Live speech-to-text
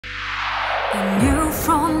I knew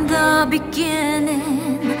from the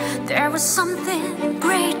beginning there was something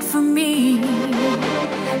great for me.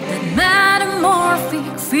 That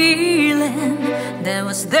metamorphic feeling that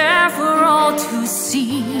was there for all to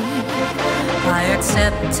see. I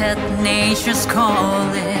accepted nature's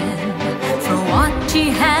calling for what she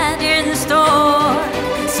had in store,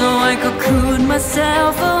 so I cocooned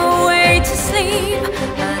myself away to sleep,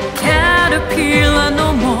 a caterpillar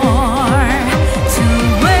no more. To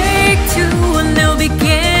wake to a new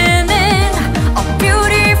beginning of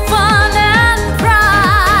beauty, fun and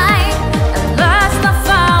pride. At last I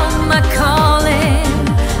found my calling,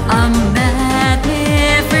 a magnificent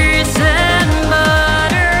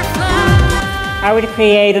butterfly. I would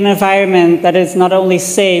create an environment that is not only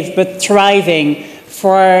safe but thriving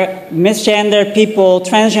for misgender people,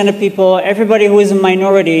 transgender people, everybody who is a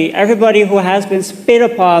minority, everybody who has been spit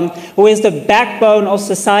upon, who is the backbone of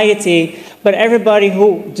society, but everybody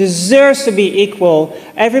who deserves to be equal,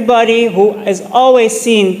 everybody who is always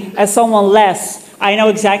seen as someone less. I know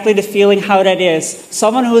exactly the feeling how that is.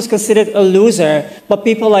 Someone who is considered a loser, but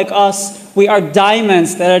people like us, we are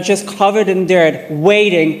diamonds that are just covered in dirt,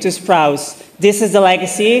 waiting to sprout. This is the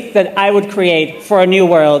legacy that I would create for a new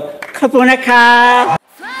world. Kapunaka!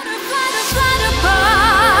 Flutter, flutter, flutter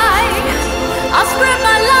by. I'll spread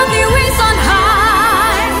my lovely wings on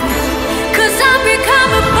high, 'cause I've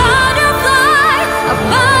become a butterfly for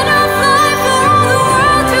all the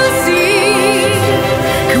world to see.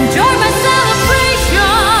 Come join my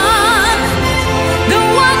celebration, the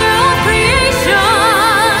wonder of creation.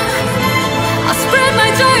 I'll spread my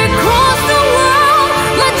joy across the world,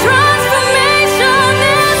 my transformation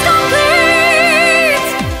is complete.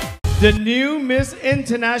 The new Miss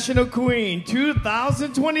International Queen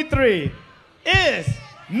 2023 is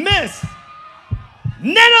Miss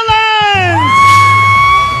Netherlands!